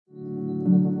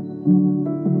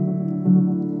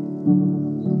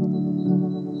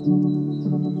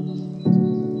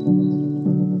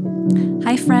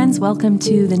friends. Welcome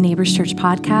to the Neighbors Church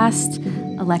podcast.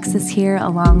 Alexis here,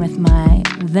 along with my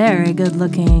very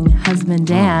good-looking husband,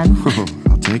 Dan.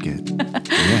 I'll take it.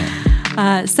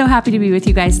 Yeah. So happy to be with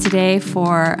you guys today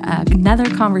for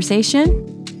another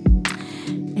conversation.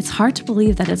 It's hard to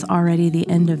believe that it's already the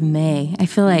end of May. I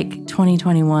feel like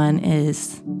 2021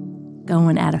 is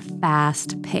going at a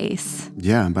fast pace.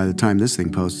 Yeah, and by the time this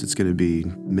thing posts, it's going to be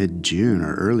mid-June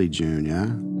or early June, yeah?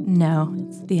 No,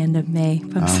 it's the end of May.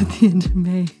 Post at the end of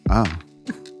May. Oh.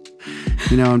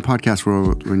 You know, in podcast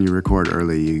world, when you record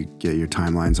early, you get your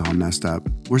timelines all messed up.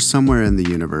 We're somewhere in the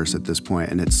universe at this point,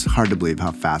 and it's hard to believe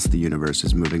how fast the universe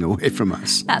is moving away from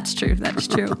us. That's true. That's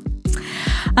true.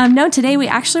 No, today we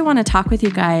actually want to talk with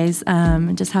you guys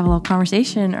and just have a little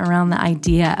conversation around the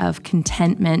idea of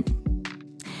contentment.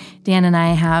 Dan and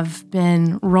I have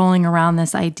been rolling around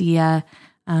this idea.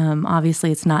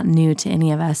 Obviously, it's not new to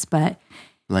any of us, but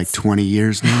like 20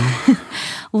 years now?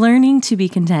 Learning to be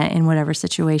content in whatever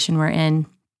situation we're in.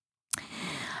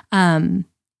 In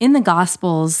the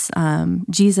Gospels,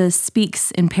 Jesus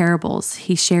speaks in parables.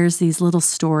 He shares these little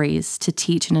stories to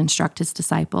teach and instruct his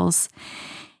disciples.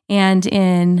 And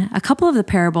in a couple of the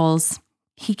parables,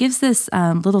 he gives this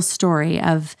little story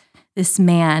of this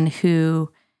man who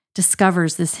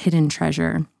discovers this hidden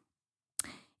treasure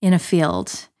in a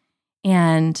field.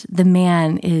 And the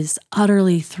man is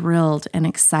utterly thrilled and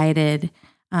excited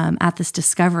at this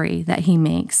discovery that he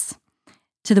makes,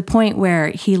 to the point where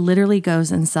he literally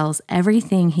goes and sells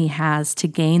everything he has to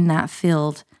gain that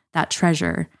field, that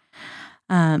treasure.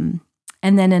 And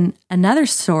then in another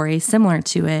story similar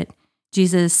to it,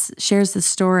 Jesus shares the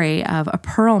story of a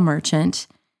pearl merchant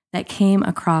that came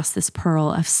across this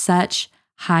pearl of such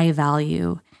high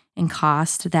value and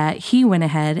cost that he went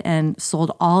ahead and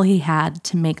sold all he had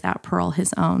to make that pearl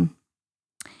his own.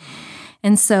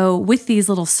 And so with these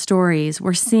little stories,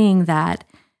 we're seeing that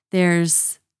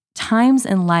there's times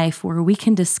in life where we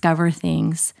can discover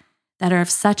things that are of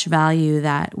such value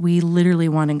that we literally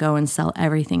want to go and sell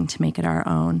everything to make it our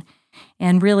own.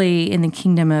 And really in the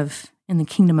kingdom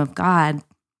of God,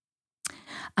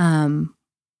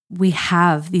 we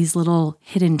have these little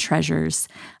hidden treasures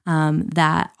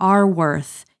that are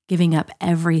worth giving up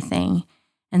everything.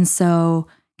 And so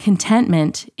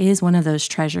contentment is one of those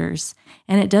treasures.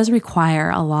 And it does require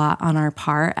a lot on our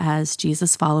part as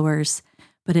Jesus followers,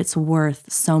 but it's worth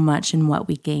so much in what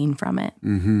we gain from it.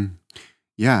 Mm-hmm.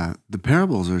 Yeah, the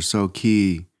parables are so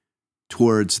key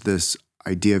towards this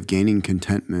idea of gaining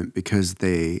contentment because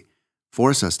they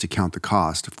force us to count the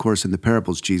cost. Of course, in the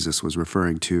parables, Jesus was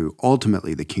referring to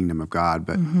ultimately the kingdom of God,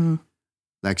 but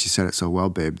like you said it so well,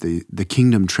 babe, the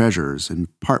kingdom treasures, and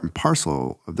part and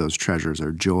parcel of those treasures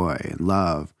are joy and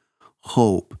love,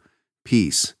 hope,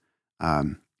 peace,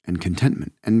 and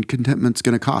contentment. And contentment's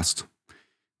going to cost.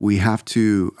 We have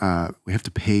to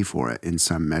pay for it in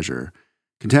some measure.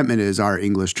 Contentment is our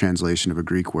English translation of a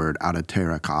Greek word,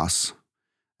 audaterakos.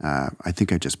 I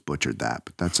think I just butchered that,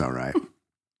 but that's all right.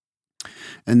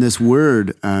 And this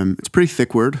word, it's a pretty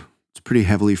thick word. It's a pretty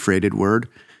heavily freighted word.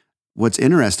 What's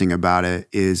interesting about it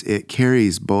is it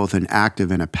carries both an active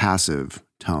and a passive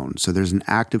tone. So there's an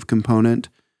active component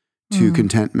to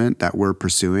contentment that we're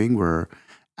pursuing. We're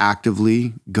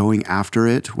actively going after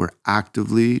it. We're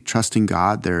actively trusting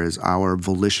God. There is our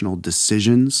volitional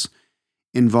decisions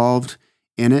involved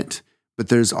in it. But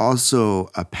there's also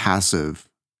a passive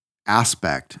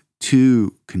aspect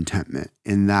to contentment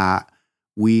in that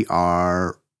we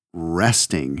are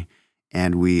resting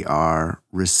and we are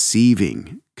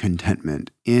receiving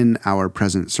contentment in our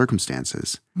present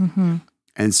circumstances. Mm-hmm.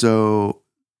 And so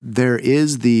there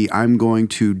is the I'm going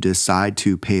to decide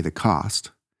to pay the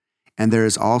cost. And there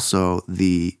is also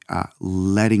the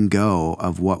letting go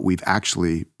of what we've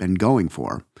actually been going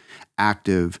for,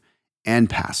 active and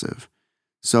passive.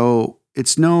 So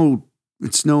it's no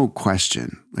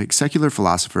question. Like secular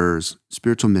philosophers,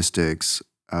 spiritual mystics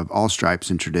of all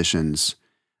stripes and traditions,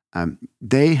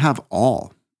 they have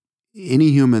all.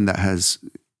 Any human that has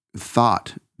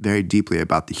thought very deeply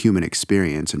about the human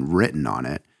experience and written on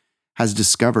it has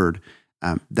discovered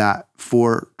that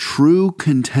for true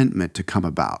contentment to come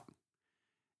about,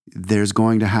 there's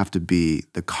going to have to be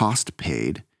the cost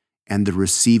paid and the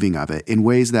receiving of it in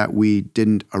ways that we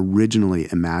didn't originally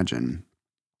imagine.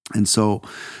 And so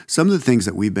some of the things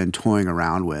that we've been toying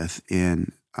around with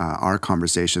in our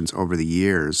conversations over the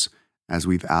years as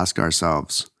we've asked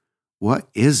ourselves, what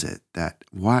is it that,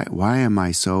 why am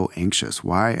I so anxious?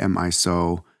 Why am I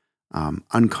so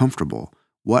uncomfortable?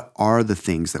 What are the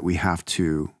things that we have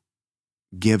to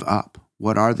give up?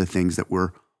 What are the things that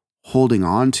we're holding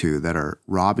on to that are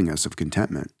robbing us of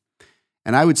contentment?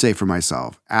 And I would say for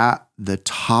myself, at the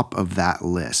top of that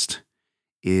list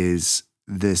is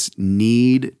this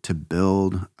need to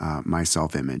build my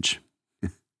self-image.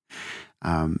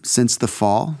 Since the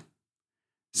fall,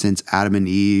 since Adam and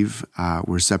Eve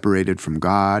were separated from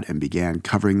God and began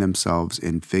covering themselves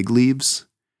in fig leaves,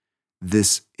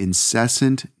 this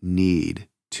incessant need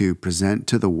to present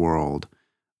to the world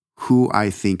who I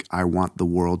think I want the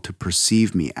world to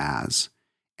perceive me as,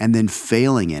 and then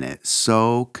failing in it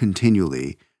so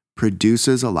continually,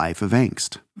 produces a life of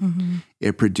angst. Mm-hmm.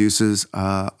 It produces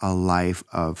a life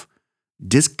of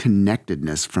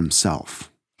disconnectedness from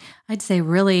self. I'd say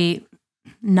really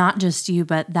not just you,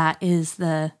 but that is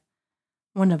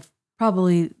one of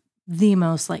probably the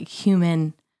most like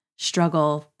human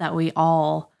struggle that we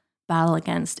all battle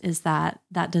against, is that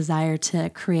desire to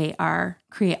create our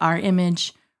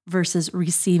image versus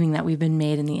receiving that we've been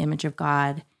made in the image of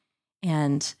God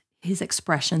and his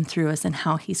expression through us and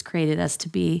how he's created us to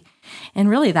be. And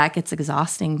really that gets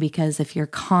exhausting, because if you're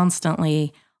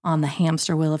constantly on the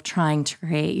hamster wheel of trying to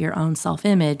create your own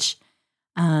self-image,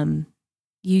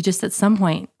 you just at some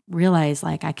point realize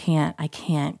like, I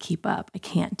can't keep up. I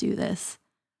can't do this.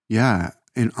 Yeah.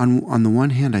 And on the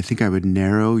one hand, I think I would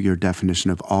narrow your definition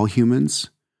of all humans,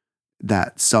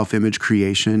 that self-image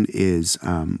creation is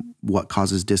what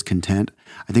causes discontent.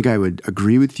 I think I would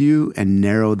agree with you and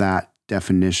narrow that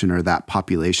definition or that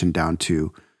population down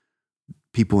to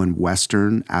people in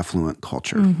Western affluent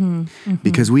culture,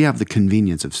 because we have the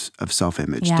convenience of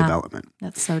self-image development.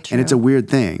 That's so true. And it's a weird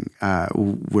thing.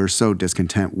 We're so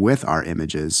discontent with our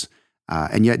images.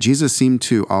 And yet Jesus seemed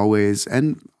to always,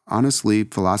 and honestly,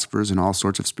 philosophers in all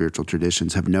sorts of spiritual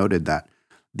traditions have noted that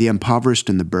the impoverished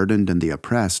and the burdened and the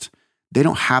oppressed, they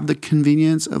don't have the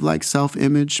convenience of like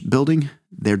self-image building.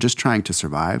 They're just trying to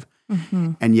survive.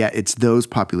 And yet it's those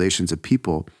populations of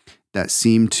people that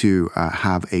seem to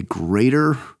have a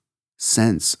greater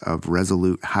sense of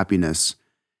resolute happiness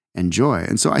and joy.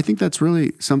 And so I think that's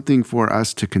really something for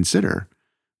us to consider.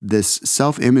 This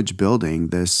self-image building,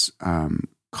 this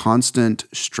constant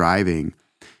striving,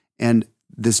 and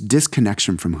this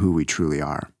disconnection from who we truly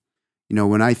are. You know,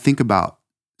 when I think about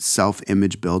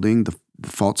self-image building, the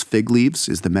false fig leaves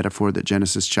is the metaphor that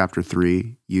Genesis chapter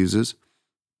 3 uses.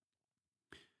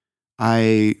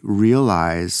 I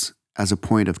realize as a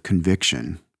point of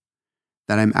conviction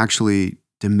that I'm actually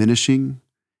diminishing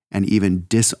and even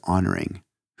dishonoring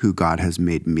who God has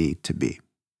made me to be.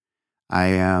 I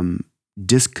am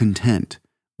discontent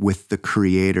with the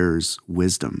Creator's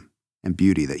wisdom and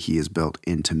beauty that he has built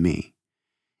into me.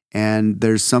 And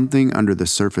there's something under the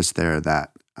surface there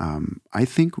that I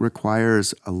think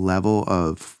requires a level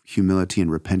of humility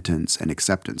and repentance and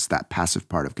acceptance, that passive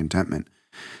part of contentment.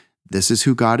 This is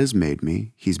who God has made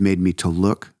me. He's made me to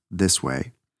look this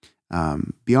way.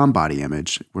 Beyond body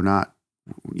image,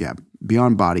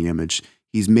 beyond body image,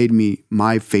 he's made me,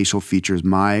 my facial features,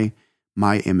 my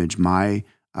image, my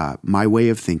way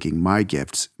of thinking, my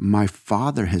gifts. My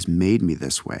Father has made me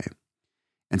this way.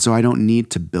 And so I don't need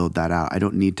to build that out. I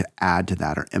don't need to add to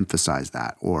that or emphasize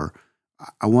that, or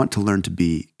I want to learn to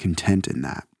be content in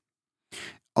that.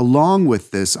 Along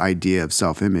with this idea of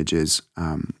self-image is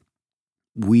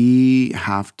we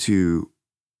have to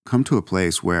come to a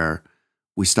place where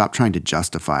we stop trying to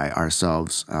justify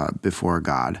ourselves before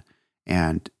God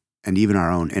and even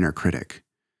our own inner critic.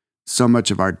 So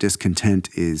much of our discontent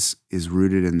is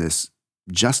rooted in this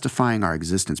justifying our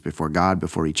existence before God,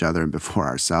 before each other, and before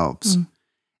ourselves.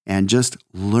 And just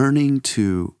learning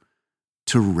to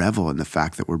revel in the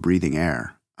fact that we're breathing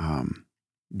air,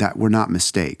 that we're not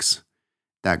mistakes,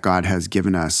 that God has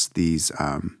given us these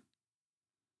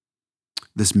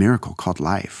this miracle called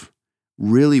life.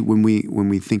 Really, when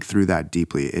we think through that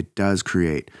deeply, it does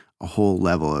create a whole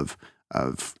level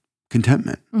of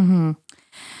contentment.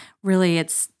 Really,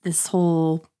 it's this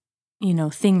whole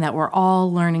thing that we're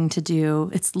all learning to do.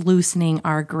 It's loosening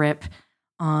our grip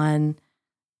on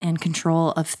and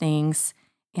control of things,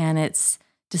 and it's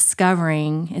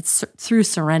through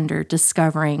surrender,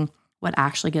 discovering what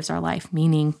actually gives our life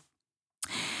meaning.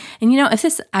 And if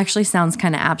this actually sounds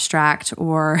kind of abstract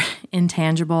or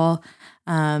intangible,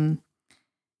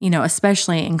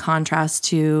 especially in contrast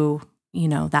to,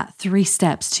 that 3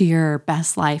 steps to your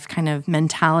best life kind of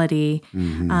mentality,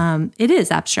 it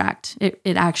is abstract.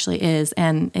 It actually is.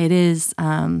 And it is,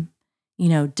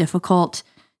 difficult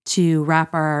to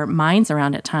wrap our minds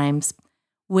around at times,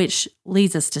 which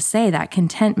leads us to say that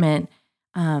contentment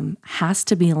has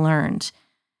to be learned.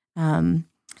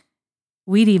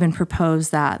 We'd even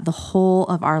propose that the whole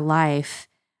of our life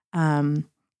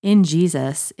in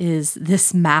Jesus is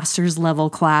this master's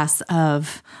level class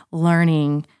of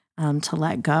learning to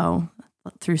let go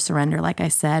through surrender, like I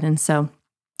said. And so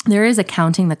there is a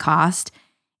counting the cost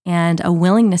and a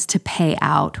willingness to pay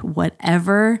out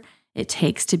whatever it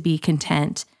takes to be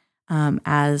content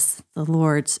as the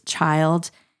Lord's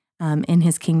child in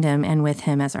his kingdom and with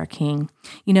him as our king.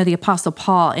 You know, the Apostle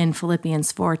Paul in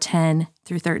Philippians 4:10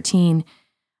 through 13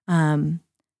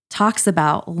 talks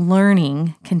about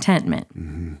learning contentment.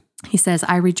 Mm-hmm. He says,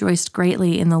 I rejoiced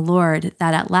greatly in the Lord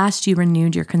that at last you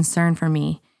renewed your concern for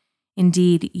me.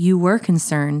 Indeed, you were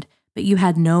concerned, but you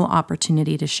had no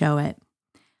opportunity to show it.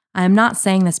 I am not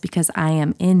saying this because I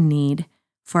am in need,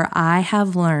 for I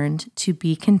have learned to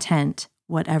be content,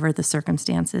 whatever the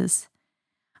circumstances.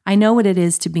 I know what it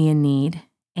is to be in need,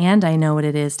 and I know what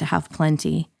it is to have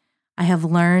plenty. I have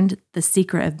learned the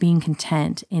secret of being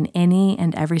content in any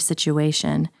and every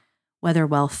situation, whether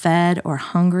well-fed or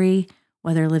hungry,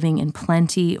 whether living in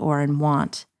plenty or in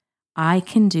want. I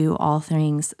can do all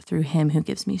things through him who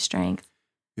gives me strength.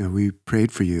 You know, we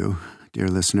prayed for you, dear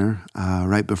listener,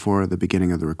 right before the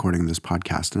beginning of the recording of this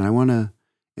podcast. And I want to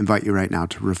invite you right now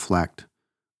to reflect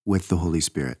with the Holy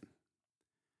Spirit.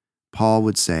 Paul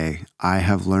would say, I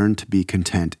have learned to be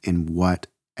content in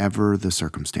whatever the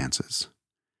circumstances.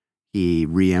 He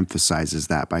reemphasizes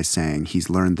that by saying he's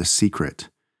learned the secret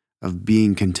of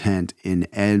being content in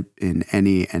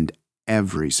any and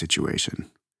every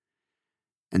situation.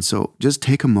 And so just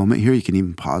take a moment here. You can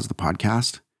even pause the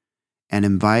podcast and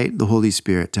invite the Holy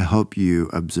Spirit to help you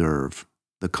observe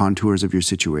the contours of your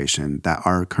situation that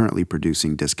are currently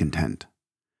producing discontent.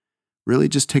 Really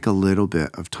just take a little bit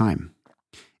of time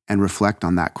and reflect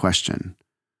on that question.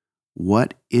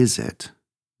 What is it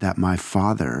that my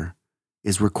Father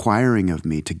is requiring of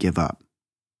me to give up?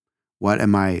 What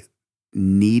am I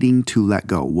needing to let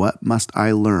go? What must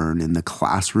I learn in the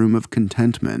classroom of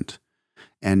contentment?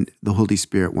 And the Holy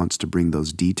Spirit wants to bring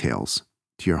those details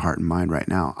to your heart and mind right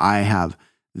now. I have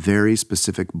very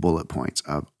specific bullet points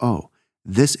of,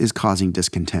 this is causing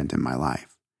discontent in my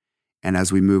life. And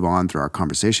as we move on through our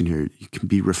conversation here, you can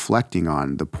be reflecting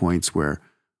on the points where,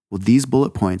 these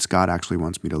bullet points, God actually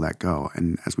wants me to let go.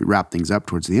 And as we wrap things up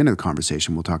towards the end of the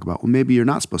conversation, we'll talk about, maybe you're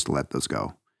not supposed to let those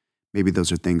go. Maybe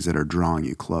those are things that are drawing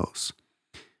you close.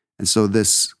 And so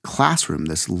this classroom,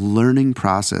 this learning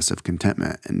process of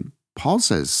contentment, and Paul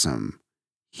says some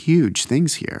huge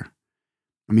things here.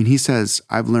 I mean, he says,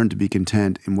 I've learned to be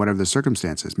content in whatever the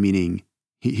circumstances, meaning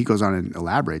he goes on and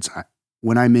elaborates,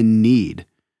 when I'm in need,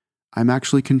 I'm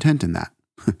actually content in that.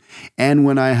 And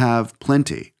when I have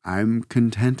plenty, I'm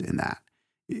content in that.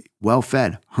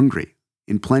 Well-fed, hungry,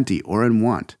 in plenty or in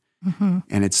want. Mm-hmm.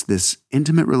 And it's this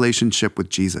intimate relationship with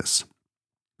Jesus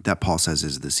that Paul says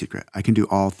is the secret. I can do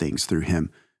all things through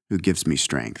him who gives me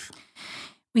strength.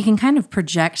 We can kind of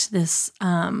project this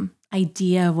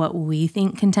idea of what we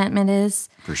think contentment is.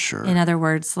 For sure. In other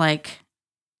words, like,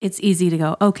 it's easy to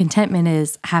go, contentment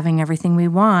is having everything we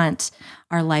want.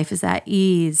 Our life is at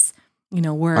ease. You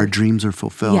know, our dreams are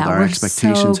fulfilled. Our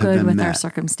expectations have been met. We're so good with our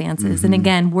circumstances. Mm-hmm. And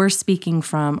again, we're speaking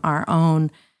from our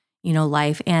own,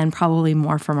 life, and probably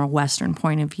more from a Western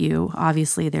point of view.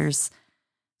 Obviously, there's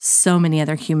so many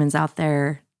other humans out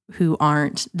there who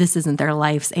this isn't their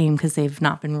life's aim because they've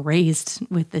not been raised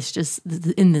with this, just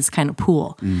in this kind of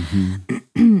pool.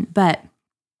 Mm-hmm. But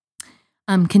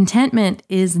contentment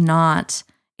is not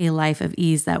a life of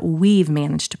ease that we've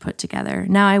managed to put together.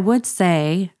 Now, I would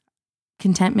say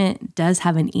contentment does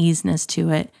have an easiness to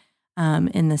it,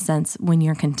 in the sense when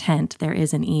you're content, there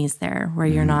is an ease there where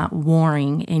you're not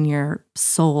warring in your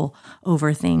soul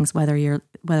over things, whether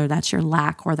that's your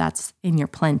lack or that's in your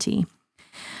plenty.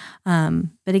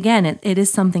 But again, it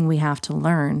is something we have to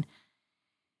learn.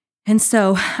 And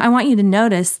so I want you to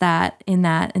notice that in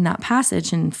that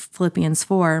passage in Philippians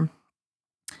 4,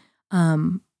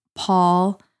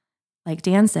 Paul, like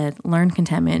Dan said, learned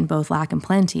contentment in both lack and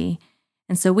plenty.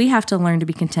 And so we have to learn to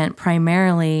be content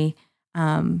primarily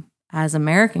as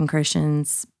American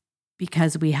Christians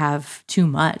because we have too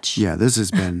much. Yeah, this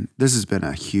has been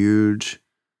a huge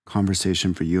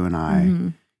conversation for you and I. Mm-hmm.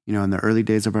 In the early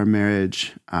days of our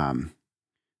marriage,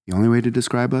 the only way to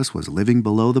describe us was living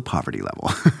below the poverty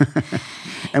level.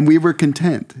 And we were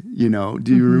content, Do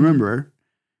you remember?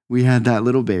 We had that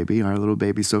little baby, our little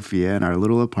baby Sophia, in our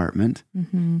little apartment.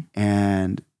 Mm-hmm.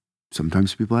 And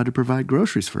sometimes people had to provide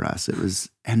groceries for us.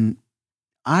 And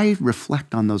I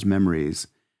reflect on those memories.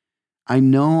 I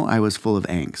know I was full of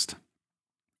angst.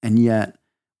 And yet,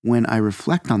 when I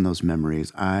reflect on those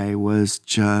memories, I was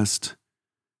just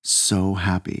so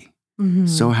happy. Mm-hmm.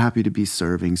 So happy to be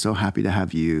serving, so happy to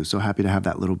have you, so happy to have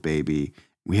that little baby.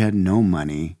 We had no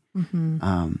money. Mm-hmm.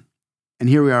 And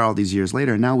here we are all these years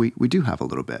later, and now we do have a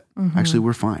little bit. Mm-hmm. Actually,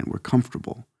 we're fine. We're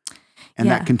comfortable. And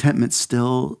that contentment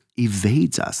still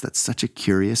evades us. That's such a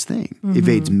curious thing. Mm-hmm.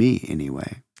 Evades me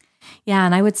anyway. Yeah,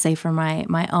 and I would say for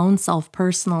my own self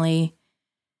personally,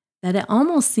 that it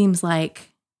almost seems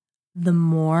like the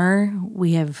more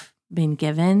we have been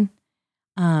given,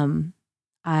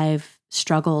 I've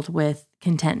struggled with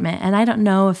contentment. And I don't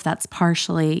know if that's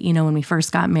partially, when we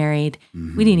first got married,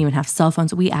 we didn't even have cell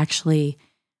phones. We actually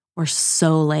were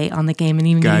so late on the game and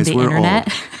even Guys, getting the internet.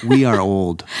 Old. We are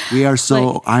old. We are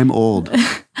so, I'm old.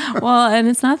 Well, and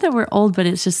it's not that we're old, but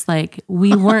it's just like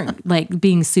we weren't like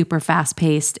being super fast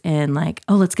paced and like,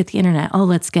 oh, let's get the internet. Oh,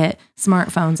 let's get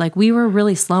smartphones. Like we were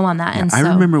really slow on that. Yeah, And I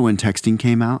remember when texting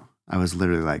came out, I was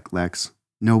literally like, Lex,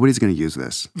 nobody's going to use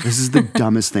this. This is the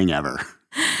dumbest thing ever.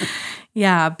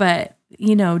 Yeah, but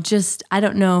just I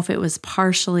don't know if it was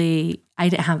partially I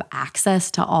didn't have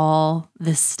access to all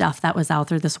this stuff that was out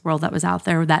there, this world that was out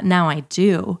there that now I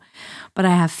do. But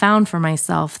I have found for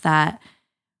myself that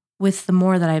with the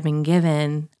more that I've been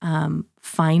given,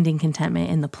 finding contentment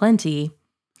in the plenty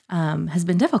has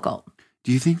been difficult.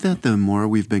 Do you think that the more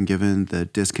we've been given, the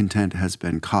discontent has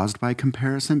been caused by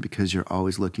comparison because you're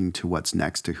always looking to what's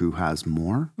next to who has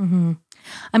more? Mm-hmm.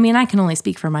 I mean, I can only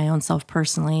speak for my own self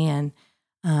personally. And,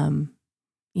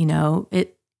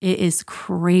 it is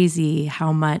crazy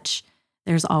how much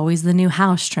there's always the new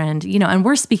house trend, and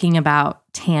we're speaking about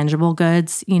tangible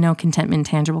goods, contentment in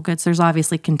tangible goods. There's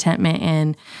obviously contentment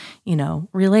in,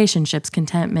 relationships,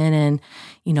 contentment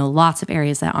in, lots of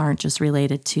areas that aren't just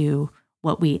related to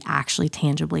what we actually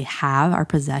tangibly have, our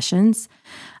possessions.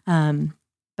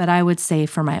 But I would say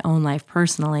for my own life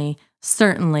personally,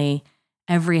 certainly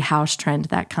every house trend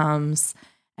that comes,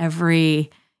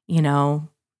 every,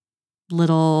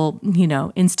 little,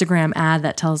 Instagram ad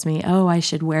that tells me, oh, I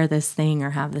should wear this thing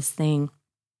or have this thing.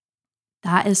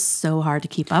 That is so hard to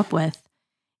keep up with.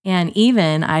 And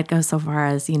even I'd go so far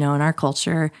as, in our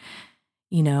culture,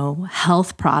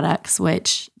 health products,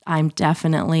 which I'm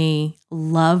definitely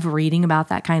love reading about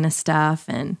that kind of stuff.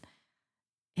 And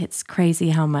it's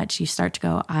crazy how much you start to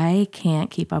go, I can't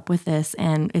keep up with this.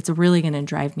 And it's really going to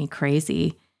drive me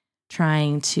crazy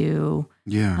trying to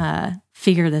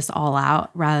figure this all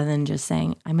out rather than just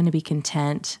saying, I'm going to be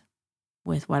content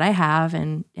with what I have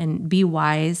and be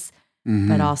wise,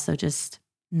 but also just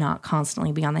not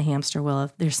constantly be on the hamster wheel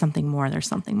of there's something more, there's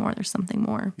something more, there's something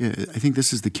more. Yeah, I think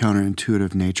this is the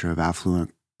counterintuitive nature of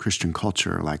affluent Christian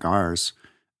culture like ours.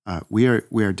 We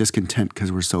are discontent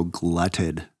because we're so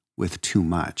glutted with too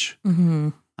much. Mm-hmm.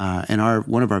 And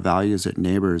one of our values at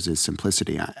Neighbors is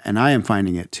simplicity. And I am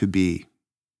finding it to be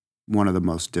one of the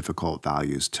most difficult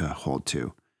values to hold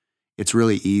to. It's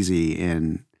really easy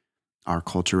in our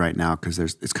culture right now because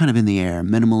it's kind of in the air.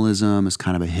 Minimalism is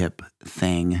kind of a hip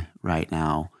thing right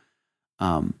now.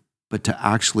 But to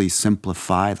actually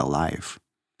simplify the life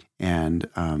and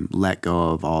let go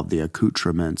of all the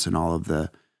accoutrements and all of the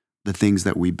things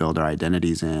that we build our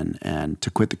identities in, and to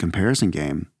quit the comparison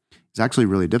game is actually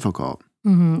really difficult.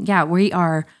 Mm-hmm. Yeah, we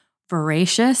are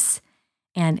voracious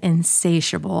and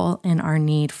insatiable in our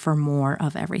need for more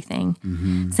of everything.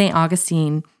 Mm-hmm. St.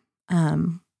 Augustine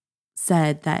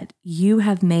said that you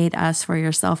have made us for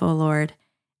yourself, O Lord,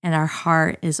 and our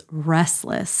heart is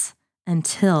restless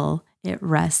until it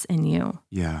rests in you.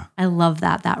 Yeah. I love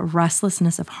that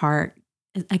restlessness of heart.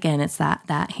 Again, it's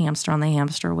that hamster on the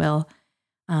hamster wheel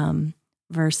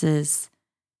versus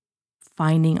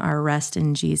finding our rest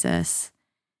in Jesus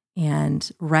and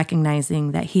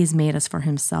recognizing that he's made us for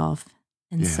himself.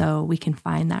 And so we can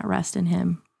find that rest in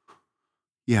him.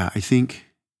 Yeah, I think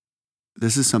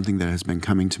this is something that has been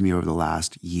coming to me over the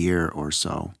last year or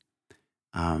so.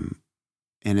 And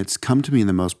it's come to me in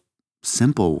the most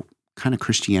simple kind of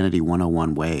Christianity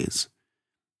 101 ways.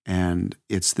 And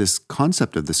it's this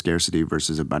concept of the scarcity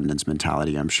versus abundance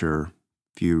mentality. I'm sure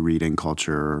if you read in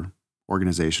culture,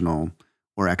 organizational,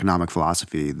 or economic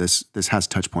philosophy, this has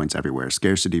touch points everywhere.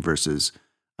 Scarcity versus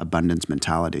abundance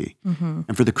mentality. Mm-hmm.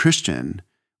 And for the Christian,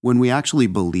 when we actually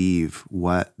believe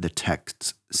what the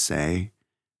texts say,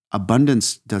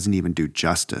 abundance doesn't even do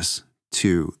justice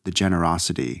to the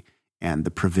generosity and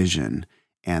the provision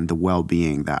and the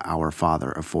well-being that our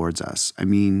Father affords us. I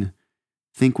mean,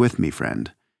 think with me,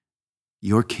 friend.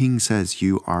 Your King says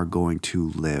you are going to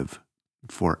live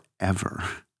forever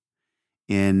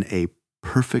in a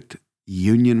perfect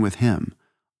union with him,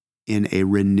 in a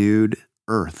renewed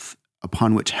earth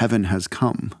upon which heaven has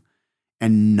come,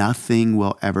 and nothing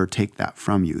will ever take that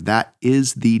from you. That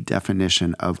is the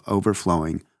definition of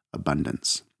overflowing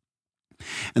abundance.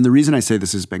 And the reason I say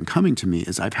this has been coming to me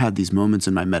is I've had these moments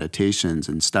in my meditations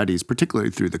and studies,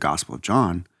 particularly through the Gospel of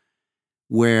John,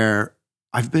 where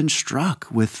I've been struck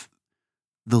with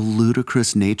the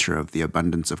ludicrous nature of the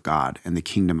abundance of God and the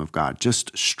kingdom of God.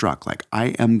 Just struck, like I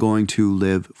am going to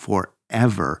live forever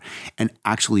forever and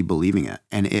actually believing it.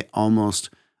 And it almost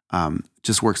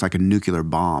just works like a nuclear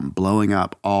bomb, blowing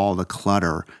up all the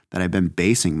clutter that I've been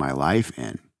basing my life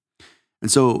in. And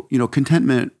so,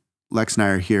 contentment, Lex and I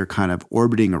are here kind of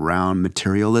orbiting around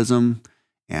materialism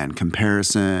and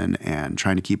comparison and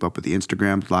trying to keep up with the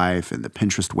Instagram life and the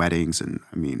Pinterest weddings. And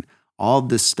all of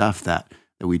this stuff that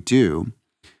we do.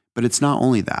 But it's not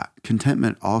only that.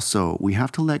 Contentment also, we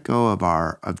have to let go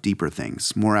of deeper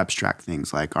things, more abstract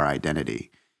things like our identity.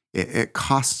 It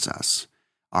costs us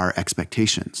our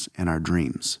expectations and our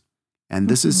dreams. And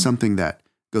this is something that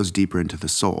goes deeper into the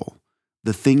soul.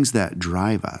 The things that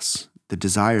drive us, the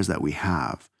desires that we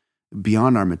have,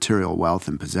 beyond our material wealth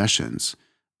and possessions,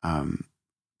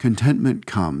 contentment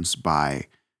comes by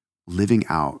living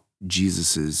out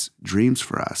Jesus's dreams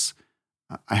for us.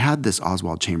 I had this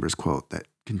Oswald Chambers quote that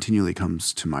continually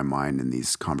comes to my mind in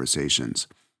these conversations.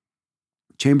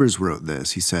 Chambers wrote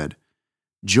this. He said,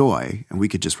 "Joy," and we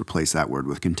could just replace that word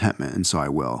with contentment, and so I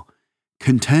will.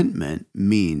 "Contentment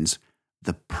means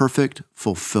the perfect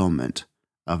fulfillment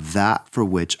of that for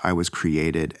which I was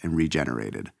created and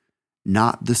regenerated,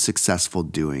 not the successful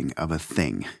doing of a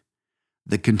thing.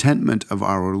 The contentment of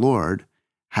our Lord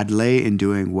had lay in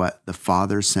doing what the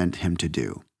Father sent him to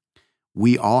do.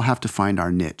 We all have to find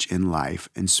our niche in life,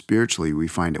 and spiritually we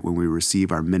find it when we receive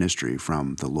our ministry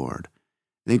from the Lord."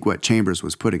 I think what Chambers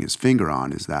was putting his finger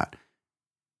on is that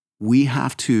we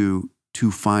have to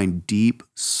find deep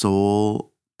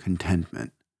soul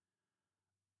contentment,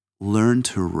 learn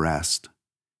to rest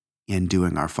in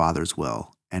doing our Father's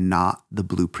will and not the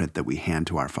blueprint that we hand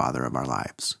to our Father of our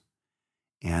lives.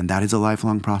 And that is a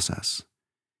lifelong process.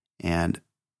 And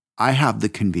I have the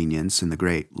convenience and the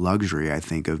great luxury, I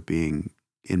think, of being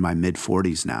in my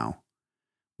mid-40s now.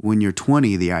 When you're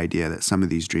 20, the idea that some of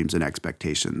these dreams and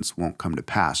expectations won't come to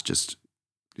pass it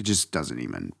just doesn't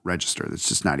even register. It's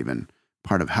just not even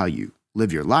part of how you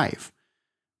live your life.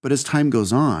 But as time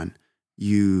goes on,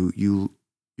 you're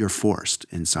forced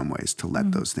in some ways to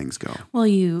let those things go. Well,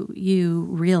 you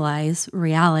realize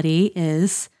reality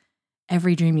is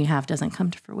every dream you have doesn't come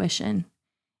to fruition,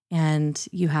 and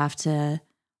you have to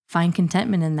find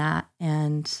contentment in that.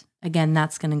 And again,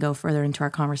 that's going to go further into our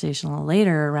conversation a little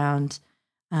later around,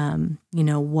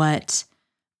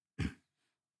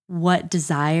 what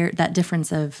desire, that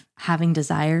difference of having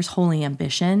desires, holy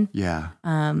ambition,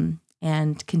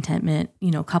 and contentment,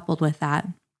 coupled with that.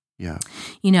 Yeah.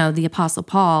 The Apostle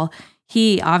Paul,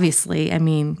 he obviously,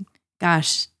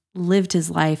 lived his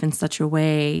life in such a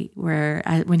way where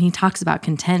when he talks about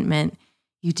contentment,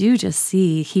 you do just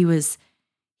see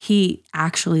he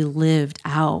actually lived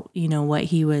out, what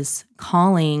he was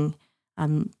calling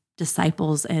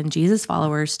disciples and Jesus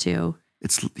followers to.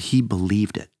 He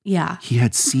believed it. Yeah. He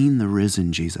had seen the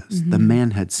risen Jesus. Mm-hmm. The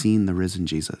man had seen the risen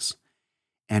Jesus.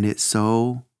 And it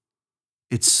so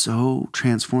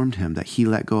transformed him that he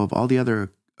let go of all the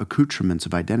other accoutrements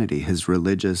of identity, his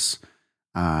religious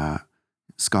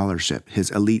scholarship, his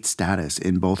elite status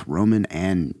in both Roman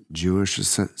and Jewish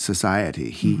society.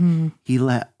 He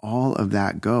let all of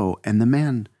that go. And the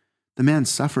man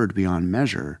suffered beyond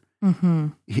measure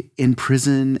in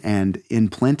prison and in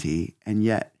plenty, and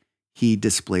yet he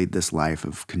displayed this life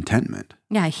of contentment.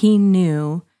 Yeah, he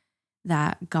knew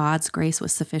that God's grace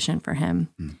was sufficient for him.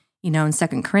 In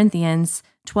 2 Corinthians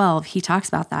 12, he talks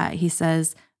about that. He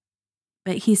says,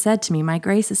 "But he said to me, my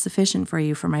grace is sufficient for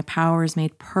you, for my power is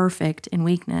made perfect in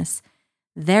weakness.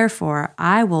 Therefore,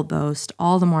 I will boast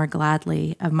all the more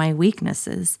gladly of my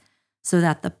weaknesses, so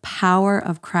that the power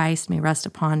of Christ may rest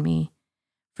upon me.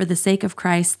 For the sake of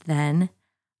Christ, then,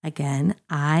 again,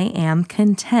 I am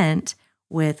content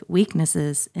with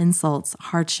weaknesses, insults,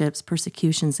 hardships,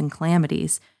 persecutions, and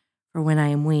calamities. For when I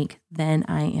am weak, then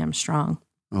I am strong."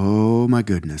 Oh my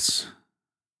goodness.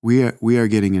 We are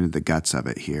getting into the guts of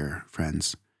it here,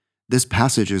 friends. This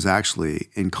passage is actually,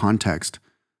 in context,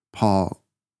 Paul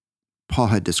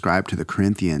had described to the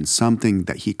Corinthians something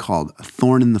that he called a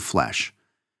thorn in the flesh,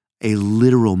 a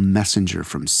literal messenger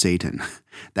from Satan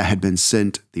that had been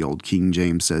sent, the old King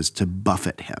James says, to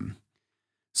buffet him.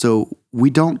 So we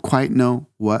don't quite know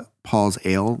what Paul's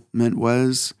ailment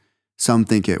was. Some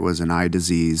think it was an eye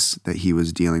disease that he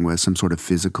was dealing with, some sort of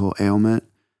physical ailment.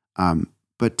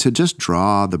 But to just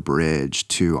draw the bridge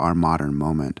to our modern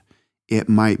moment, it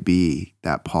might be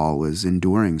that Paul was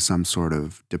enduring some sort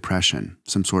of depression,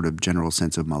 some sort of general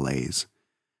sense of malaise.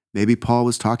 Maybe Paul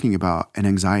was talking about an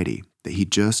anxiety that he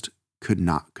just could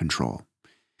not control.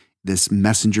 This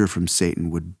messenger from Satan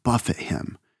would buffet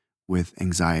him with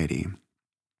anxiety.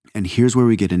 And here's where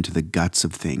we get into the guts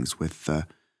of things with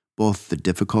both the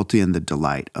difficulty and the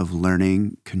delight of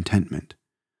learning contentment.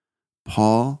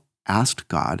 Paul asked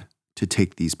God to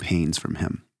take these pains from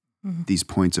him, these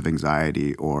points of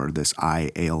anxiety or this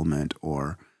eye ailment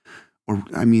or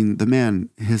I mean, the man,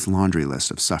 his laundry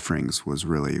list of sufferings was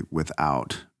really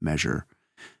without measure.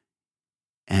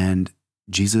 And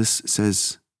Jesus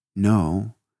says,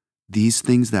 no, these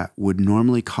things that would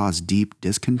normally cause deep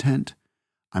discontent,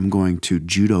 I'm going to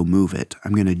judo move it.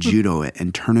 I'm going to judo it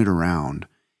and turn it around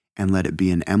and let it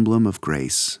be an emblem of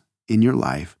grace in your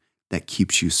life that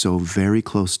keeps you so very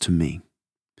close to me.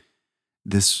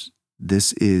 This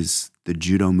is the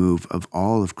judo move of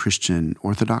all of Christian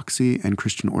orthodoxy and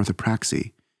Christian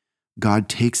orthopraxy. God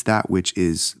takes that which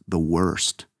is the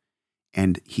worst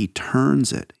and he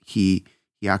turns it. He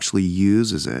actually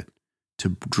uses it to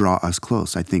draw us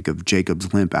close. I think of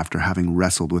Jacob's limp after having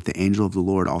wrestled with the angel of the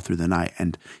Lord all through the night,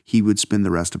 and he would spend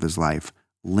the rest of his life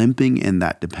limping in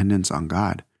that dependence on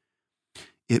God.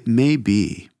 It may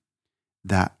be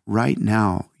that right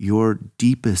now your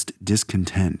deepest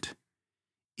discontent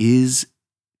is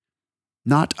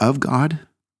not of God.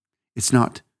 It's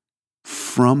not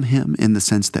from him in the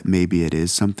sense that maybe it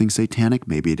is something satanic,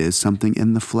 maybe it is something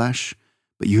in the flesh,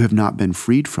 but you have not been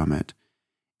freed from it.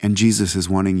 And Jesus is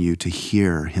wanting you to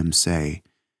hear him say,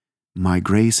 my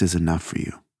grace is enough for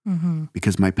you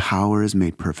because my power is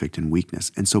made perfect in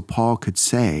weakness. And so Paul could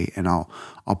say, and I'll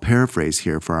paraphrase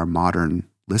here for our modern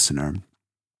listener,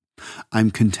 I'm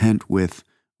content with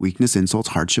weakness, insults,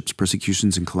 hardships,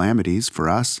 persecutions, and calamities for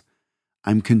us.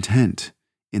 I'm content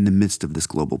in the midst of this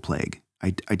global plague.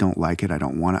 I don't like it. I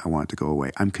don't want it. I want it to go away.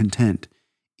 I'm content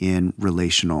in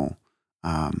relational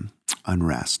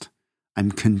unrest.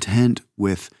 I'm content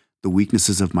with the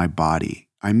weaknesses of my body.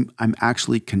 I'm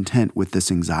actually content with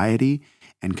this anxiety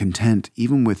and content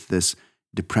even with this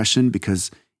depression,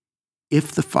 because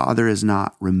if the Father is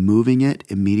not removing it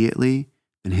immediately,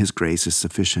 then his grace is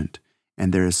sufficient.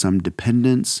 And there is some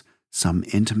dependence, some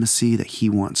intimacy that he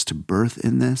wants to birth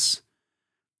in this.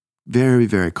 Very,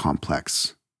 very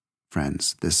complex,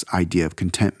 friends, this idea of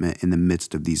contentment in the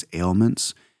midst of these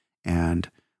ailments. And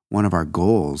one of our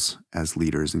goals as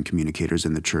leaders and communicators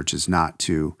in the church is not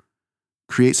to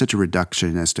create such a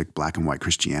reductionistic black and white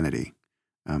Christianity.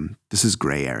 This is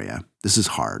gray area. This is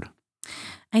hard.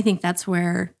 I think that's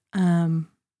where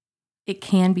it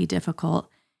can be difficult,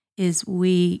 is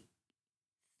we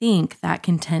think that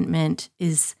contentment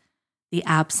is the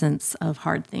absence of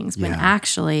hard things, but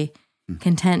actually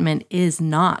contentment is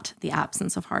not the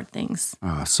absence of hard things.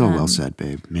 So well said,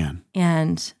 babe, man.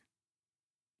 And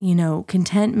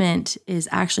contentment is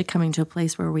actually coming to a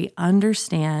place where we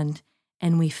understand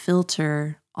and we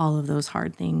filter all of those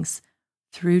hard things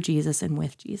through Jesus and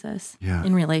with Jesus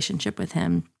in relationship with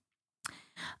him.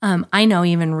 I know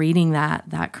even reading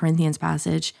that Corinthians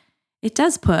passage, it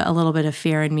does put a little bit of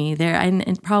fear in me there. And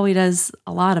it probably does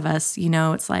a lot of us,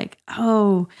 it's like,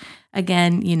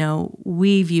 again,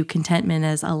 we view contentment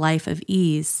as a life of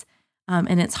ease.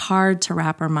 And it's hard to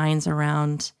wrap our minds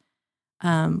around.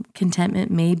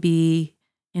 Contentment may be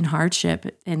in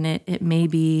hardship, and it may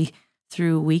be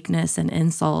through weakness and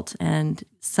insult and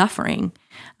suffering.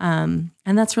 And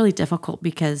that's really difficult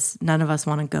because none of us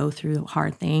want to go through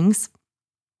hard things.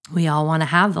 We all want to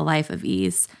have the life of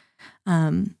ease.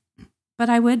 But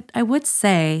I would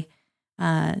say,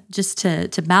 just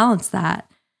to balance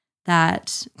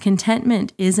that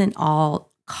contentment isn't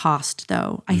all cost,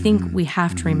 though. I think we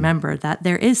have to remember that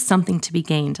there is something to be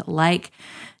gained, like,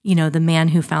 the man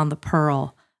who found the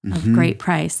pearl of great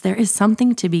price. There is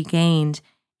something to be gained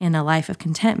in a life of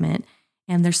contentment,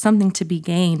 and there's something to be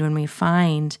gained when we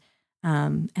find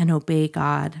and obey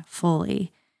God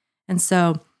fully. And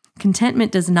so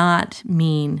contentment does not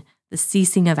mean the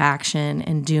ceasing of action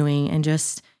and doing and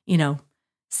just,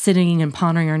 sitting and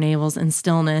pondering our navels in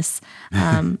stillness.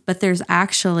 But there's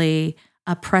actually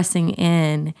a pressing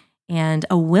in and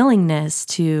a willingness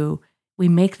we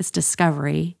make this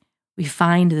discovery, we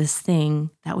find this thing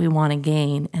that we want to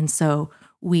gain. And so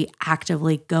we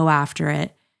actively go after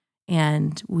it,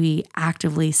 and we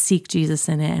actively seek Jesus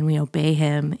in it, and we obey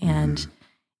him,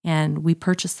 and we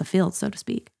purchase the field, so to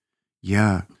speak.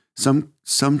 Yeah.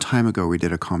 Some time ago, we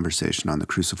did a conversation on the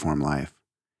cruciform life.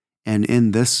 And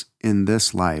in this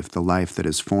life, the life that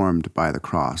is formed by the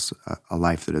cross, a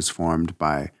life that is formed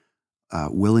by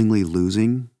willingly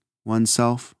losing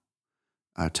oneself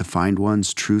to find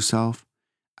one's true self,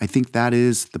 I think that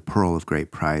is the pearl of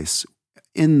great price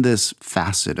in this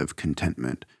facet of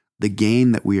contentment, the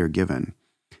gain that we are given.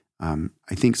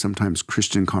 I think sometimes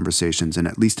Christian conversations, and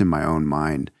at least in my own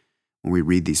mind, when we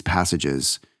read these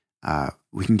passages,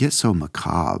 we can get so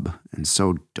macabre and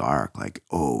so dark, like,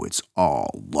 oh, it's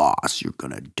all loss. You're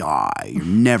going to die. You're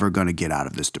never going to get out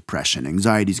of this depression.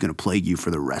 Anxiety is going to plague you for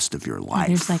the rest of your life.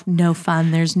 There's like no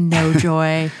fun. There's no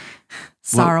joy.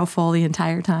 Sorrowful the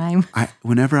entire time.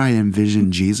 Whenever I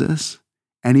envision Jesus,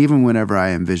 and even whenever I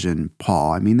envision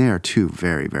Paul, I mean, they are two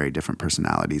very, very different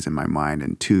personalities in my mind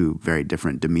and two very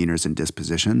different demeanors and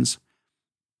dispositions.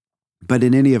 But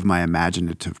in any of my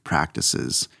imaginative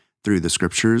practices through the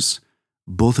scriptures,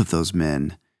 both of those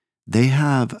men, they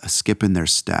have a skip in their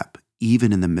step,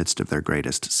 even in the midst of their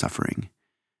greatest suffering.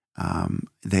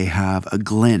 They have a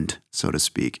glint, so to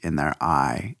speak, in their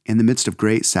eye. In the midst of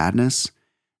great sadness,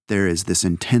 there is this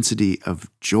intensity of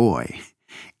joy,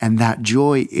 and that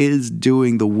joy is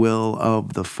doing the will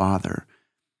of the Father.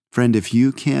 Friend, if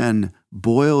you can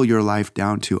boil your life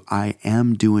down to, I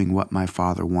am doing what my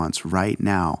Father wants right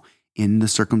now, in the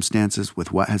circumstances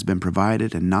with what has been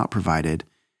provided and not provided,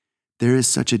 there is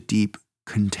such a deep,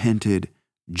 contented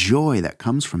joy that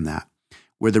comes from that,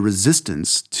 where the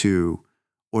resistance to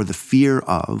or the fear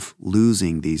of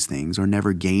losing these things or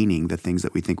never gaining the things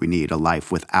that we think we need, a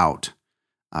life without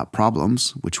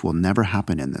problems, which will never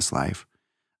happen in this life,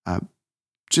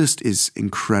 just is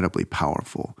incredibly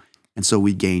powerful. And so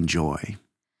we gain joy.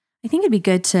 I think it'd be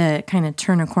good to kind of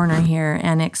turn a corner here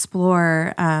and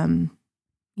explore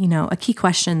a key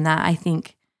question that I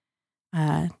think,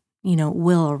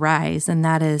 will arise. And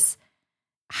that is,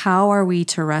 how are we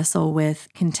to wrestle with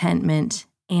contentment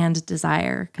and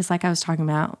desire? Because like I was talking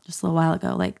about just a little while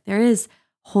ago, like there is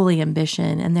holy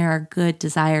ambition and there are good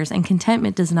desires, and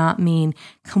contentment does not mean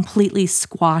completely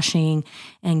squashing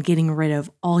and getting rid of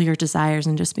all your desires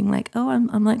and just being like, oh,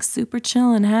 I'm like super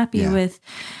chill and happy with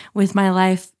my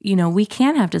life. We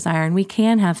can have desire and we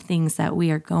can have things that we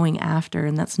are going after,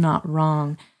 and that's not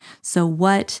wrong. So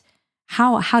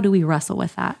how do we wrestle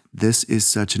with that? This is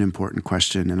such an important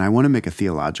question, and I want to make I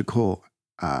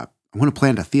want to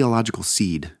plant a theological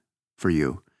seed for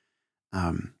you.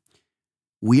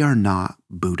 We are not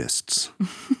Buddhists.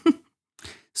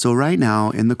 So right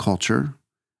now in the culture,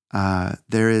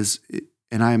 there is,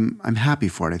 and I'm happy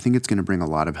for it. I think it's going to bring a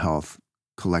lot of health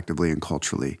collectively and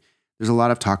culturally. There's a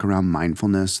lot of talk around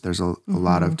mindfulness. There's a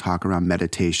lot of talk around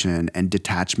meditation and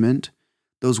detachment.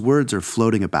 Those words are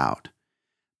floating about,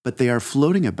 but they are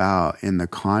floating about in the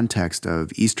context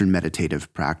of Eastern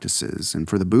meditative practices. And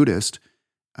for the Buddhist,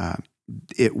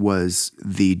 it was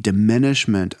the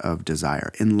diminishment of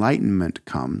desire. Enlightenment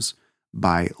comes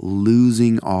by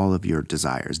losing all of your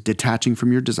desires, detaching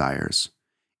from your desires.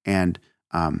 And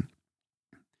I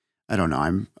don't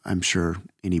know, I'm sure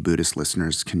any Buddhist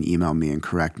listeners can email me and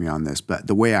correct me on this, but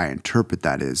the way I interpret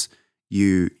that is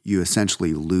you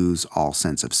essentially lose all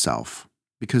sense of self,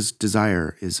 because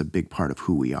desire is a big part of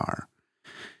who we are.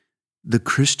 The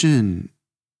Christian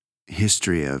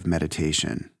history of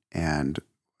meditation and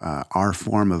our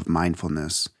form of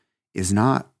mindfulness is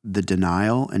not the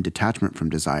denial and detachment from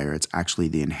desire. It's actually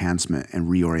the enhancement and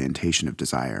reorientation of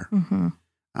desire. Mm-hmm.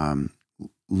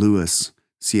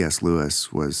 C.S.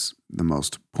 Lewis was the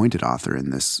most pointed author in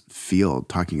this field,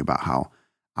 talking about how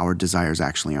our desires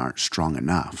actually aren't strong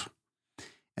enough.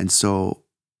 And so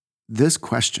this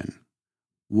question,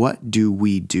 what do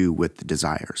we do with the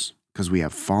desires? Because we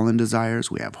have fallen desires,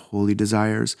 we have holy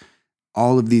desires.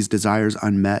 All of these desires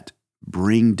unmet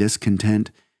bring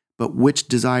discontent, but which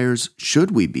desires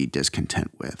should we be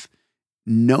discontent with?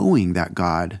 Knowing that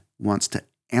God wants to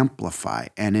amplify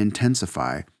and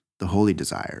intensify the holy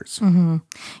desires. Mm-hmm.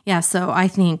 Yeah, so I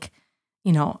think,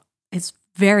 it's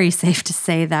very safe to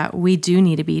say that we do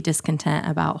need to be discontent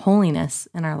about holiness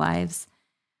in our lives.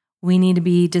 We need to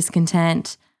be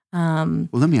discontent. Well,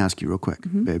 let me ask you real quick,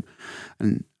 mm-hmm. babe.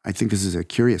 And I think this is a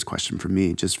curious question for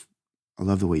me. I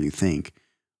love the way you think.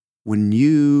 When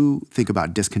you think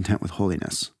about discontent with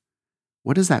holiness,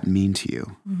 what does that mean to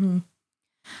you? Mm-hmm.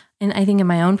 And I think in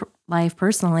my own life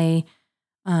personally,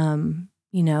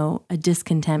 a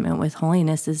discontentment with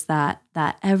holiness is that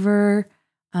ever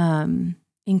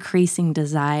increasing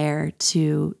desire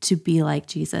to be like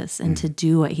Jesus and to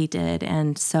do what he did.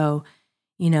 And so,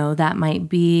 that might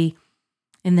be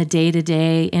in the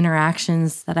day-to-day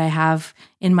interactions that I have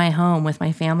in my home with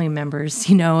my family members.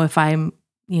 If I'm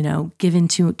given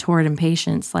toward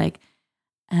impatience, like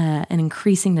an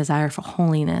increasing desire for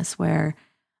holiness, where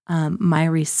my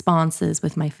responses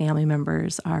with my family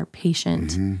members are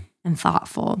patient and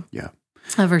thoughtful,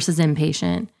 versus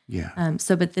impatient. Yeah.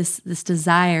 But this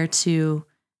desire to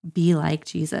be like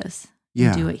Jesus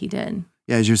and do what he did.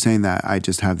 Yeah. As you're saying that, I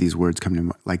just have these words coming to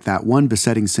mind, like that one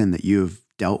besetting sin that you have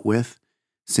dealt with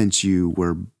since you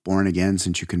were born again,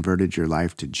 since you converted your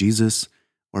life to Jesus,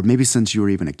 or maybe since you were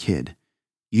even a kid.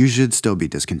 you should still be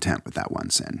discontent with that one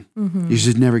sin. You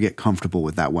should never get comfortable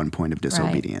with that one point of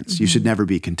disobedience. You should never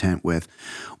be content with,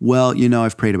 well,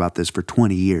 I've prayed about this for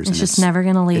 20 years. It's just never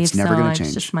going to leave. It's never going to change.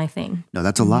 It's just my thing. No,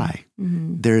 that's a lie.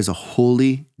 There is a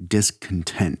holy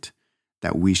discontent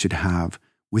that we should have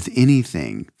with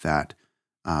anything that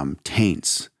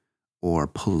taints or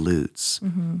pollutes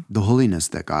the holiness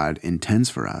that God intends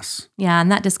for us. Yeah,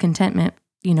 and that discontentment,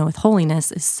 with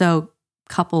holiness is so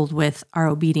coupled with our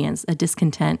obedience, a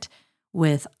discontent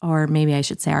with, or maybe I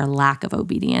should say, our lack of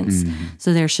obedience.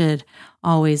 So there should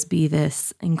always be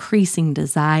this increasing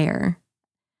desire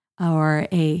or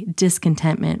a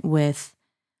discontentment with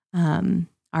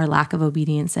our lack of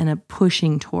obedience and a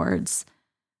pushing towards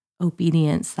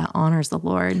obedience that honors the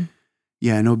Lord.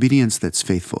 Yeah, an obedience that's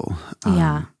faithful.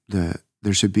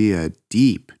 There should be a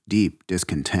deep, deep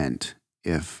discontent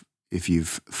if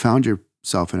you've found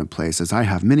yourself in a place, as I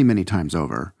have many, many times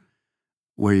over,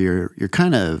 where you're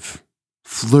kind of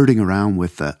flirting around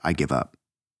with the "I give up"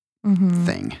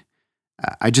 thing.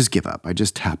 I just give up. I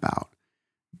just tap out.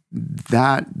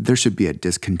 That there should be a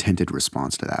discontented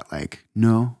response to that. Like,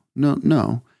 no.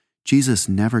 Jesus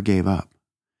never gave up.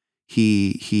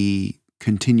 He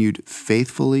continued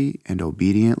faithfully and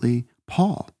obediently.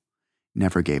 Paul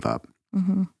never gave up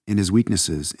in his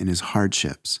weaknesses, in his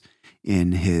hardships,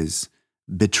 in his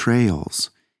betrayals,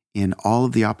 in all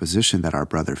of the opposition that our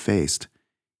brother faced.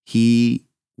 He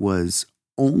was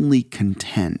only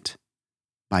content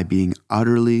by being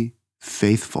utterly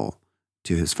faithful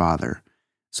to his Father.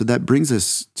 So that brings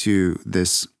us to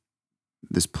this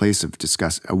place of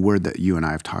a word that you and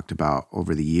I have talked about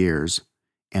over the years,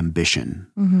 ambition.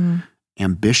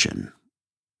 Ambition.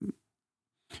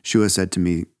 Shua said to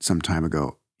me some time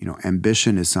ago,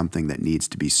 ambition is something that needs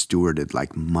to be stewarded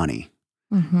like money.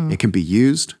 It can be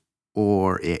used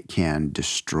or it can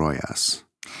destroy us.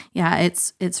 Yeah,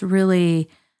 it's really,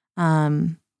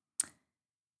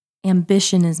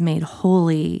 ambition is made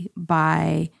holy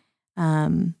by,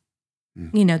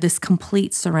 this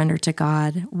complete surrender to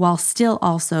God, while still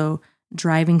also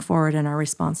driving forward in our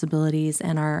responsibilities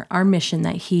and our mission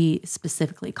that He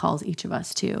specifically calls each of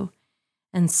us to.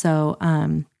 And so,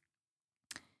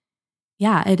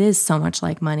 it is so much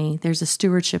like money. There's a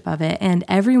stewardship of it, and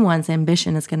everyone's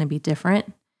ambition is going to be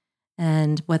different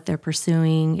and what they're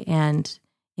pursuing. And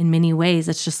in many ways,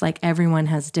 it's just like everyone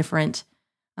has different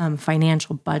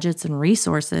financial budgets and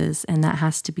resources, and that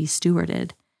has to be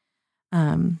stewarded.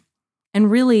 And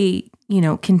really,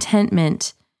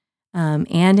 contentment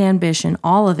and ambition,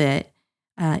 all of it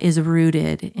is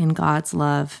rooted in God's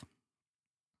love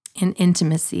and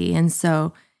intimacy. And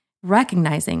so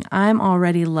recognizing I'm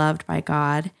already loved by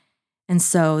God, and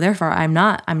so therefore I'm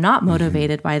not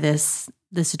motivated by this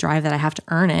drive that I have to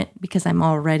earn it, because I'm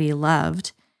already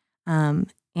loved.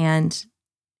 And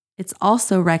it's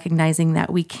also recognizing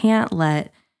that we can't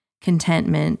let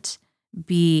contentment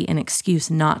be an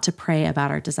excuse not to pray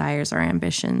about our desires or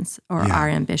ambitions our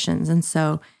ambitions. And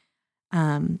so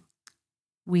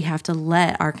we have to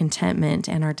let our contentment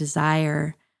and our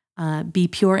desire be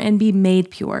pure and be made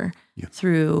pure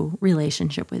through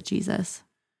relationship with Jesus.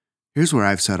 Here's where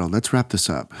I've settled. Let's wrap this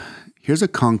up. Here's a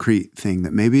concrete thing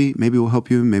that maybe will help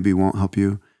you, maybe won't help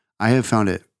you. I have found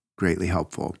it greatly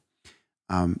helpful.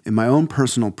 In my own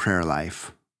personal prayer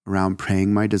life around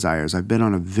praying my desires, I've been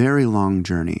on a very long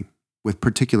journey with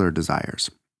particular desires.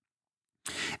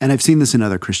 And I've seen this in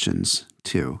other Christians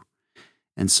too.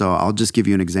 And so I'll just give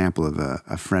you an example of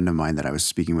a friend of mine that I was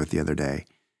speaking with the other day.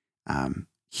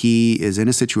 He is in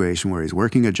a situation where he's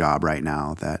working a job right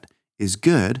now that is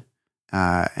good,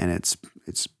 and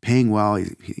it's paying well.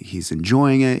 He's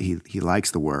enjoying it. He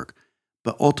likes the work,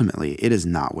 but ultimately it is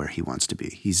not where he wants to be.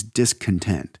 He's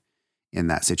discontent in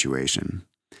that situation.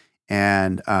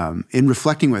 And in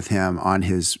reflecting with him on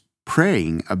his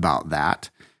praying about that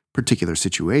particular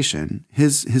situation,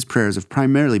 his prayers have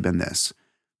primarily been this: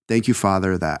 thank you,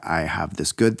 Father, that I have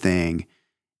this good thing,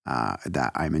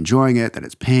 that I'm enjoying it, that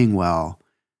it's paying well.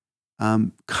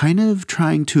 Kind of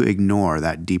trying to ignore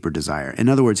that deeper desire. In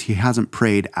other words, he hasn't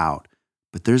prayed out,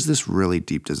 but there's this really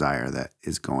deep desire that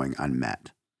is going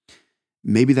unmet.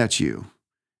 Maybe that's you.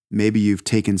 Maybe you've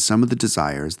taken some of the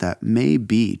desires that may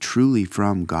be truly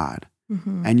from God,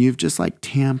 and you've just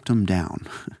tamped them down.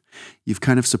 You've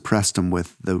kind of suppressed them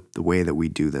with the way that we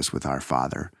do this with our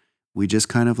Father. We just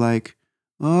kind of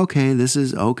okay, this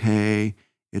is okay.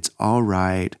 It's all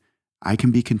right. I can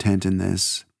be content in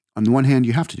this. On the one hand,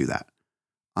 you have to do that.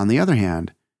 On the other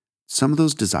hand, some of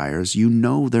those desires,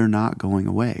 they're not going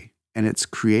away, and it's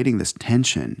creating this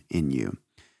tension in you.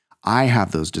 I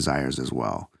have those desires as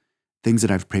well. Things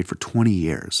that I've prayed for 20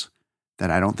 years that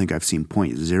I don't think I've seen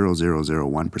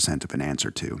 0.0001% of an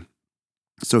answer to.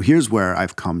 So here's where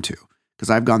I've come to, because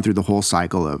I've gone through the whole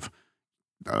cycle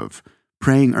of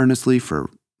praying earnestly for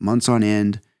months on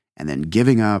end, and then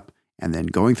giving up, and then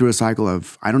going through a cycle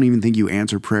of, I don't even think you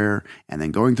answer prayer, and then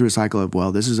going through a cycle of,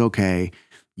 well, this is okay.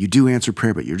 You do answer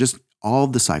prayer, but you're just all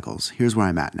of the cycles. Here's where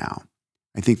I'm at now.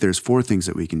 I think there's 4 things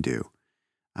that we can do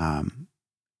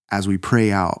as we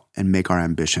pray out and make our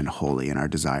ambition holy and our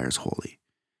desires holy.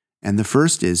 And the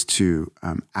first is to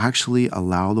actually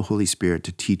allow the Holy Spirit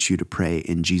to teach you to pray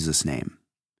in Jesus' name.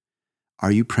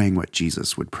 Are you praying what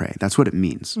Jesus would pray? That's what it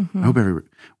means. I hope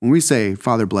when we say,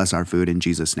 Father, bless our food in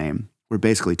Jesus' name, we're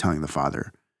basically telling the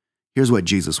Father, here's what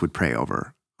Jesus would pray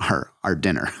over our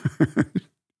dinner.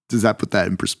 Does that put that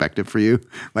in perspective for you?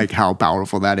 Like how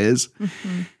powerful that is?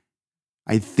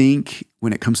 I think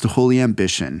when it comes to holy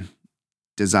ambition,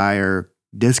 desire,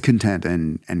 discontent,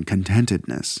 and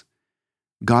contentedness,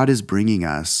 God is bringing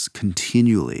us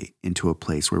continually into a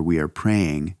place where we are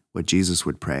praying what Jesus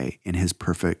would pray in his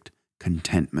perfect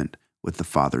contentment with the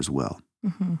Father's will.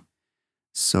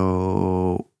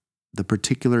 So the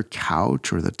particular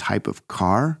couch or the type of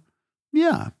car,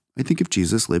 yeah, I think if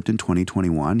Jesus lived in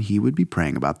 2021, he would be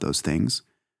praying about those things.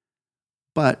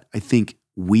 But I think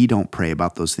we don't pray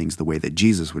about those things the way that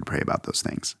Jesus would pray about those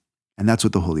things. And that's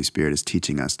what the Holy Spirit is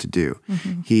teaching us to do.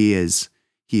 He is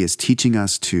teaching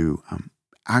us to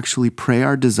actually pray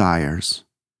our desires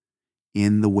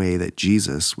in the way that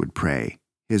Jesus would pray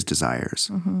his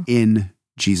desires. In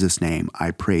Jesus' name,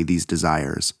 I pray these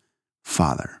desires,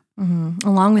 Father.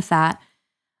 Along with that,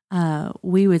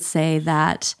 we would say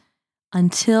that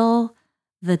until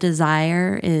the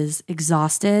desire is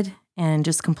exhausted and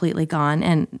just completely gone,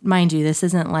 and mind you, this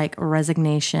isn't like a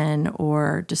resignation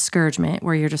or discouragement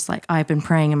where you're just like, oh, I've been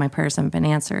praying and my prayers haven't been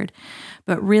answered.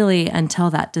 But really, until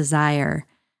that desire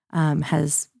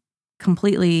has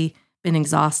completely been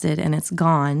exhausted and it's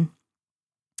gone,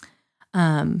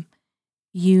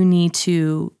 you need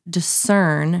to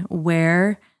discern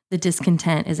where the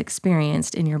discontent is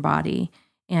experienced in your body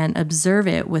and observe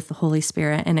it with the Holy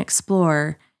Spirit and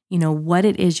explore, what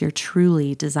it is you're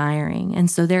truly desiring. And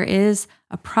so there is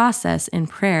a process in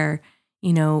prayer,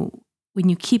 when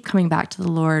you keep coming back to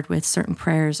the Lord with certain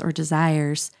prayers or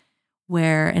desires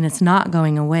and it's not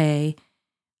going away,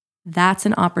 that's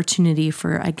an opportunity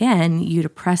for, again, you to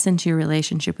press into your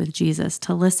relationship with Jesus,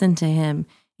 to listen to him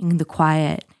in the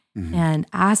quiet and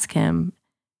ask him,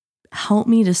 help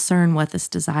me discern what this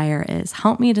desire is.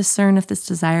 Help me discern if this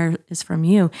desire is from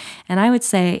you. And I would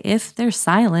say if there's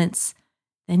silence,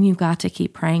 then you've got to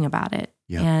keep praying about it.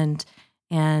 Yep.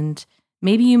 And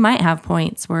maybe you might have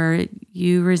points where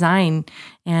you resign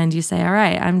and you say, all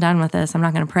right, I'm done with this. I'm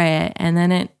not going to pray it. And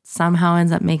then it somehow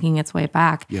ends up making its way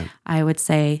back. Yep. I would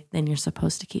say then you're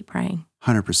supposed to keep praying.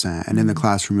 100%. And in the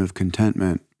classroom of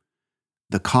contentment,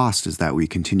 the cost is that we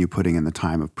continue putting in the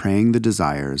time of praying the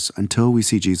desires until we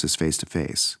see Jesus face to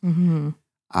face.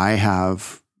 I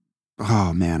have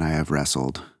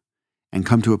wrestled and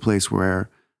come to a place where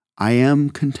I am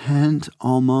content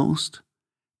almost,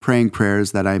 praying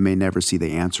prayers that I may never see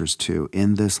the answers to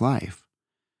in this life.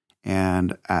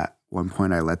 And at one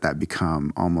point, I let that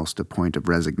become almost a point of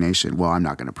resignation. Well, I'm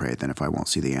not going to pray then if I won't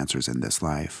see the answers in this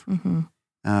life.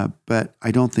 But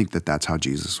I don't think that that's how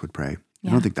Jesus would pray. I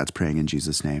don't think that's praying in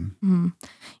Jesus' name.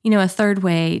 A third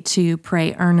way to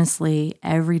pray earnestly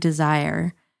every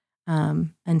desire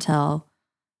until,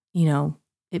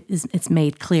 it's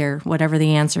made clear, whatever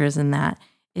the answer is in that,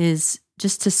 is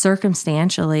just to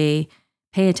circumstantially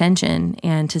pay attention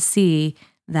and to see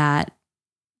that,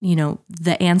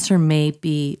 the answer may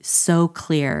be so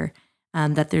clear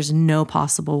that there's no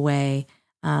possible way,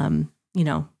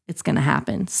 it's going to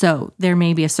happen. So there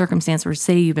may be a circumstance where,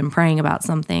 say, you've been praying about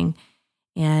something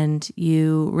and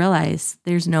you realize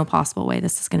there's no possible way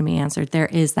this is going to be answered. There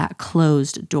is that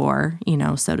closed door,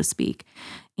 so to speak.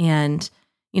 And,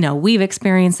 we've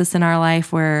experienced this in our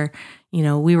life where,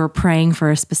 we were praying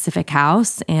for a specific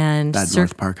house and that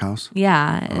North Park house.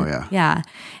 Yeah. Oh yeah. Yeah.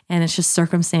 And it's just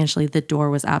circumstantially, the door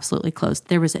was absolutely closed.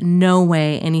 There was no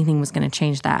way anything was going to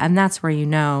change that. And that's where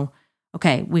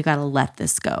okay, we got to let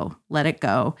this go, let it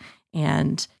go,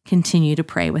 and continue to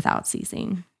pray without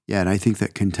ceasing. Yeah. And I think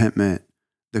that contentment,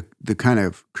 the kind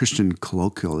of Christian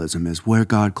colloquialism is where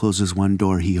God closes one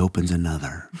door, he opens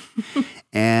another.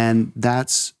 And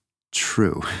that's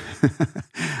true.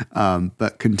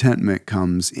 But contentment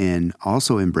comes in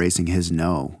also embracing his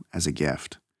no as a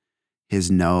gift.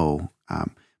 His no.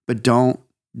 But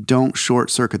don't short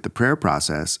circuit the prayer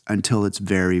process until it's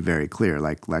very, very clear.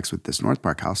 Like Lex with this North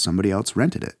Park house, somebody else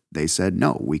rented it. They said,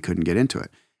 no, we couldn't get into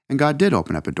it. And God did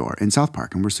open up a door in South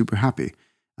Park, and we're super happy.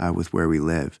 with where we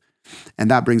live. And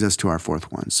that brings us to our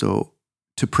fourth one. So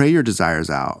to pray your desires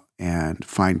out and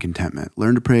find contentment,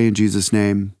 learn to pray in Jesus'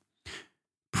 name.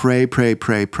 Pray, pray,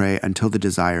 pray, pray until the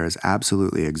desire is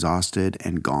absolutely exhausted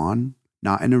and gone,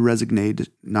 not in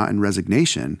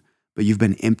resignation, but you've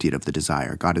been emptied of the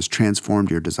desire. God has transformed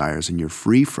your desires and you're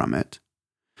free from it.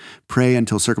 Pray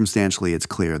until circumstantially it's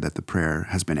clear that the prayer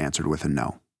has been answered with a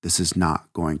no. This is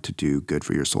not going to do good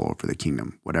for your soul or for the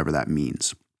kingdom, whatever that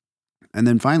means. And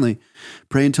then finally,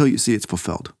 pray until you see it's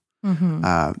fulfilled.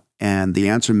 And the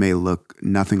answer may look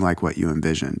nothing like what you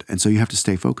envisioned. And so you have to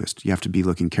stay focused. You have to be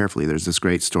looking carefully. There's this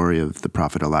great story of the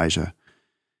prophet Elijah,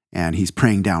 and he's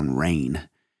praying down rain.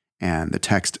 And the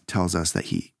text tells us that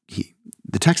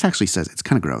the text actually says, it's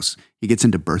kind of gross. He gets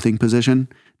into birthing position,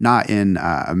 not in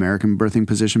American birthing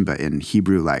position, but in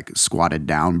Hebrew, like squatted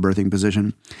down birthing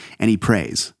position. And he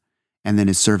prays. And then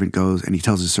his servant goes and he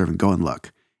tells his servant, go and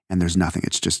look. And there's nothing.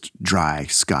 It's just dry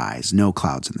skies, no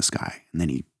clouds in the sky. And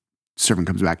then servant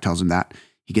comes back, tells him that.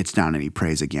 He gets down and he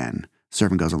prays again.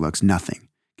 Servant goes and looks, nothing.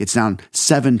 Gets down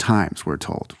 7 times, we're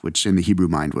told, which in the Hebrew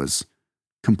mind was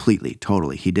completely,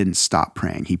 totally. He didn't stop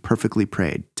praying. He perfectly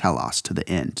prayed, telos, to the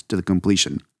end, to the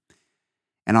completion.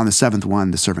 And on the 7th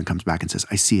one, the servant comes back and says,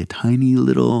 I see a tiny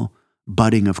little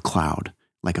budding of cloud,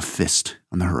 like a fist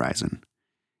on the horizon.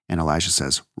 And Elijah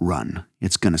says, run.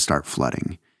 It's going to start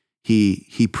flooding.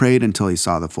 He prayed until he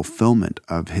saw the fulfillment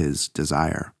of his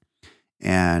desire.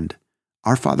 And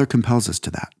our Father compels us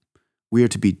to that. We are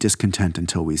to be discontent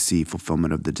until we see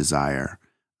fulfillment of the desire,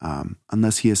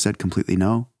 unless he has said completely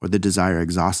no, or the desire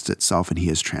exhausts itself and he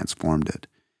has transformed it.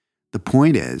 The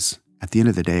point is, at the end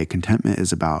of the day, contentment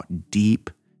is about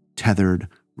deep, tethered,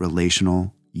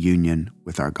 relational union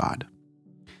with our God.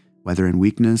 Whether in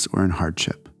weakness or in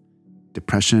hardship,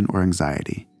 depression or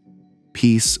anxiety,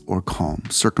 peace or calm,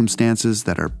 circumstances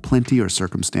that are plenty or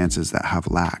circumstances that have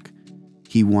lack,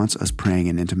 he wants us praying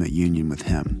in intimate union with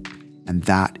him. And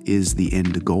that is the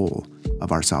end goal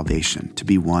of our salvation, to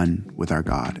be one with our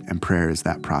God. And prayer is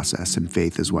that process, and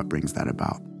faith is what brings that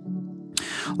about.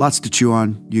 Lots to chew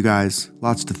on, you guys,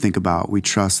 lots to think about. We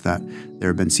trust that there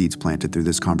have been seeds planted through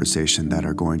this conversation that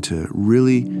are going to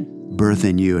really birth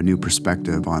in you a new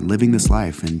perspective on living this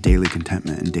life in daily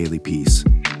contentment and daily peace.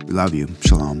 We love you.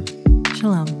 Shalom.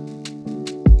 Shalom.